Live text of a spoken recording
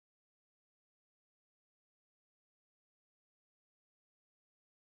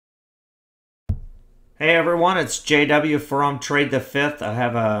Hey everyone, it's JW from Trade the Fifth. I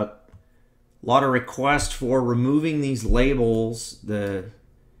have a lot of requests for removing these labels, the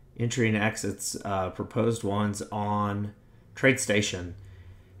entry and exits, proposed ones on TradeStation.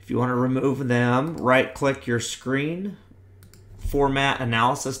 If you want to remove them, right-click your screen, Format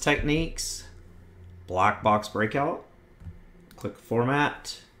Analysis Techniques, Black Box Breakout, click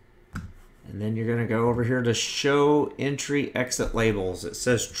Format, and then you're going to go over here to Show Entry Exit Labels. It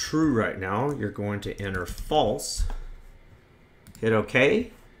says true right now. You're going to enter false. Hit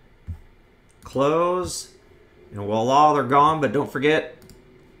OK. Close. And voila, they're gone. But don't forget,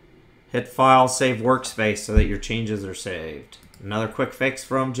 hit File, Save Workspace so that your changes are saved. Another quick fix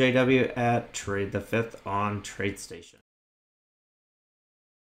from JW at Trade the Fifth on TradeStation.